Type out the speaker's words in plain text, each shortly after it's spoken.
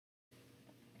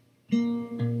I'm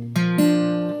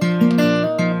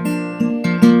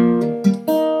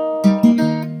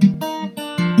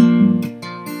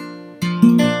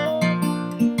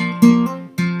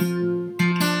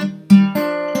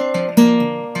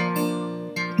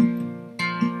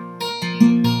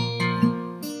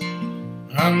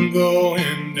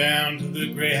going down to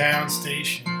the Greyhound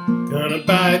station, gonna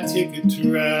buy a ticket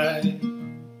to ride.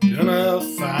 Gonna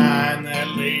find that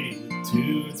lady with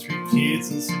 2 or 3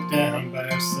 kids and sit down by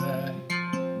her side.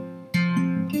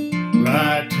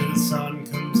 Ride till the sun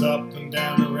comes up and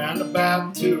down around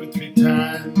about 2 or 3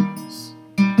 times.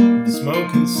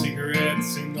 Smoking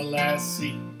cigarettes in the last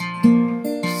seat.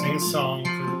 Sing a song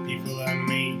for the people I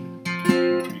meet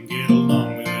and get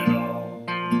along with it all.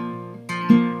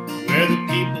 Where the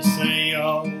people say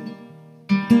y'all,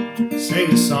 sing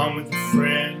a song with a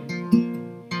friend.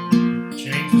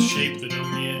 Change the shape that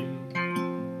I'm in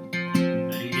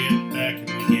and get back in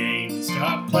the game and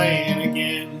start playing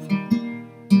again.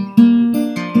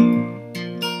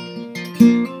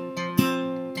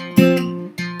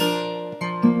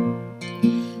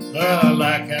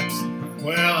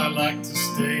 Well, I'd like to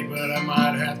stay, but I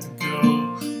might have to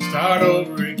go start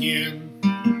over again.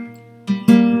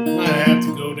 Might have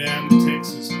to go down to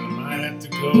Texas, and I might have to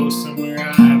go somewhere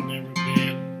I've never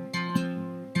been.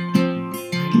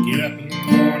 And get up in the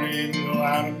morning, go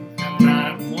out at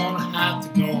night, and wanna have to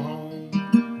go home.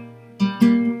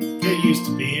 Get used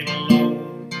to being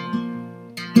alone.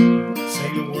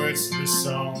 Sing the words to this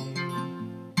song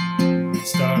and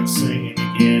start singing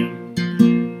again.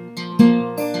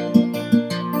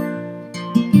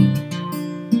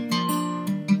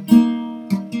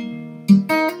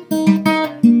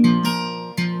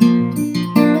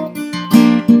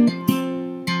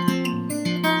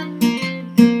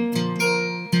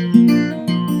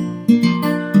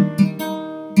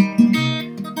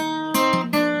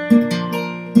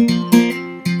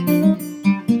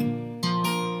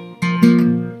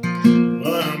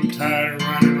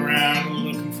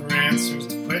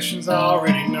 Questions I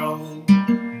already know.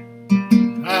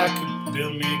 I could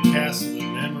build me a castle of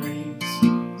memories.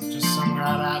 It's just somewhere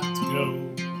I'd have to go.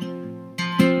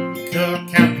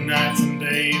 Count the nights and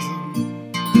days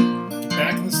and get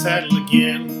back in the saddle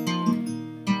again.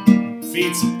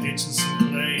 Feed some pigeons some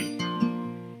play.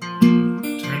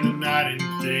 Turn the night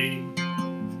into day.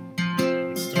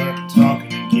 And start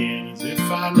talking again as if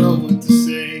I know what to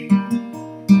say.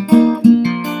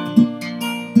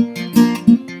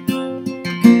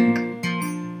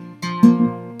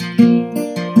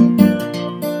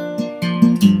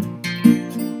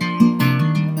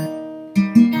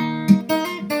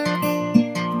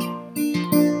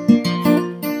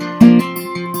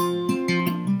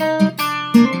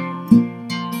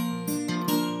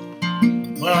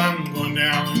 Well, I'm going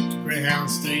down to the Greyhound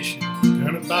station,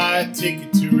 gonna buy a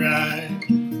ticket to ride.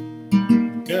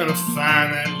 Gonna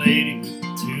find that lady with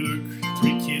 2 or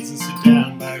 3 kids and sit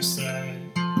down by her side.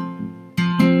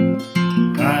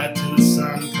 Ride till the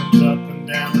sun comes up and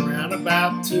down around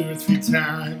about 2 or 3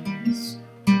 times.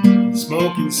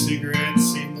 Smoking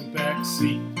cigarettes in the back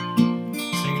seat.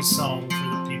 Sing a song for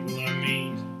the people I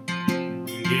meet and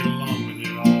get along with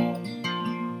it all.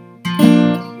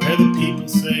 Where the people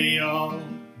say y'all,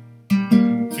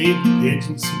 feed the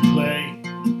pigeons and play.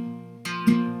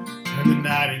 Turn the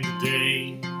night into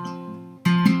day.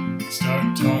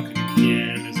 Start talking